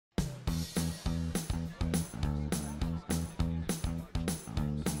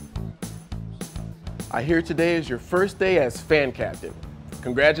I hear today is your first day as fan captain.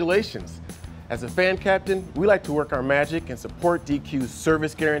 Congratulations. As a fan captain, we like to work our magic and support DQ's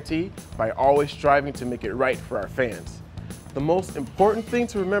service guarantee by always striving to make it right for our fans. The most important thing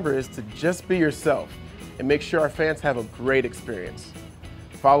to remember is to just be yourself and make sure our fans have a great experience.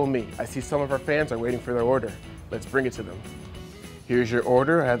 Follow me. I see some of our fans are waiting for their order. Let's bring it to them. Here's your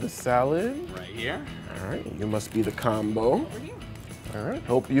order. I have the salad. Right here. All right, you must be the combo. Over here. All right,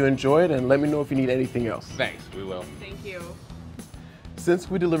 hope you enjoy it and let me know if you need anything else. Thanks, we will. Thank you. Since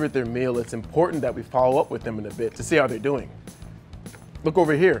we delivered their meal, it's important that we follow up with them in a bit to see how they're doing. Look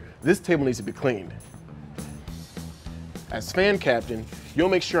over here. This table needs to be cleaned. As fan captain, you'll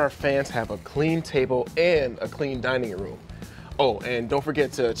make sure our fans have a clean table and a clean dining room. Oh, and don't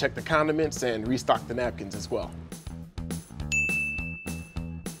forget to check the condiments and restock the napkins as well.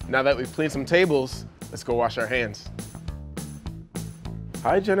 Now that we've cleaned some tables, let's go wash our hands.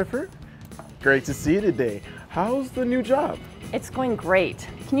 Hi, Jennifer. Great to see you today. How's the new job? It's going great.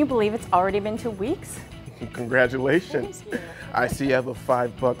 Can you believe it's already been 2 weeks? Congratulations. I see you have a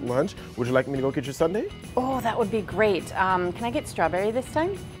 $5 lunch. Would you like me to go get your sundae? Oh, that would be great. Can I get strawberry this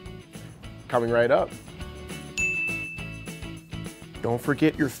time? Coming right up. Don't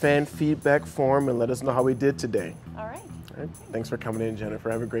forget your fan feedback form and let us know how we did today. All right. All right. Thanks for coming in,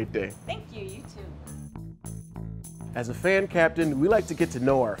 Jennifer. Have a great day. Thank you, you too. As a fan captain, we like to get to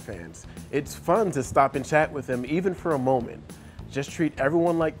know our fans. It's fun to stop and chat with them even for a moment. Just treat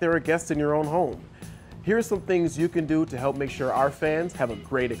everyone like they're a guest in your own home. Here are some things you can do to help make sure our fans have a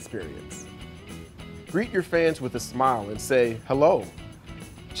great experience. Greet your fans with a smile and say hello.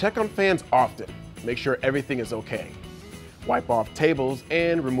 Check on fans often. Make sure everything is okay. Wipe off tables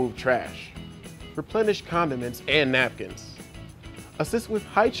and remove trash. Replenish condiments and napkins. Assist with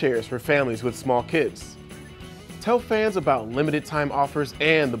high chairs for families with small kids. Tell fans about limited time offers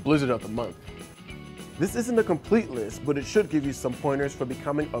and the Blizzard of the Month. This isn't a complete list, but it should give you some pointers for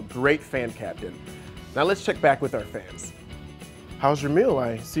becoming a great fan captain. Now let's check back with our fans. How's your meal?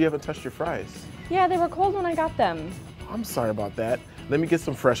 I see you haven't touched your fries. Yeah, they were cold when I got them. I'm sorry about that. Let me get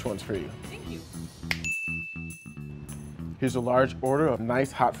some fresh ones for you. Thank you. Here's a large order of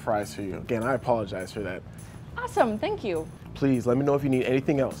nice hot fries for you. Again, I apologize for that. Awesome, thank you. Please let me know if you need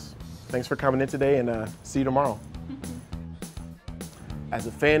anything else. Thanks for coming in today and see you tomorrow. As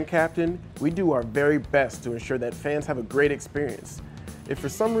a fan captain, we do our very best to ensure that fans have a great experience. If for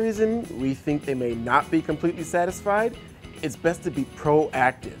some reason we think they may not be completely satisfied, it's best to be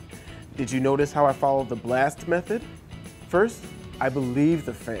proactive. Did you notice how I followed the BLAST method? First, I believed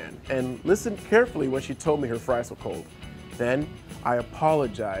the fan and listened carefully when she told me her fries were cold. Then, I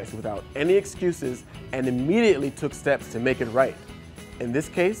apologized without any excuses and immediately took steps to make it right. In this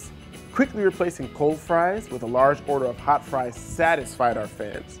case, quickly replacing cold fries with a large order of hot fries satisfied our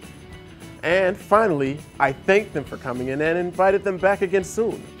fans. And finally, I thanked them for coming in and invited them back again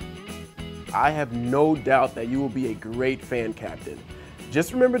soon. I have no doubt that you will be a great fan captain.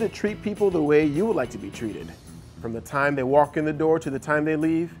 Just remember to treat people the way you would like to be treated. From the time they walk in the door to the time they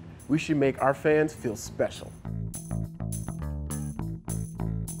leave, we should make our fans feel special.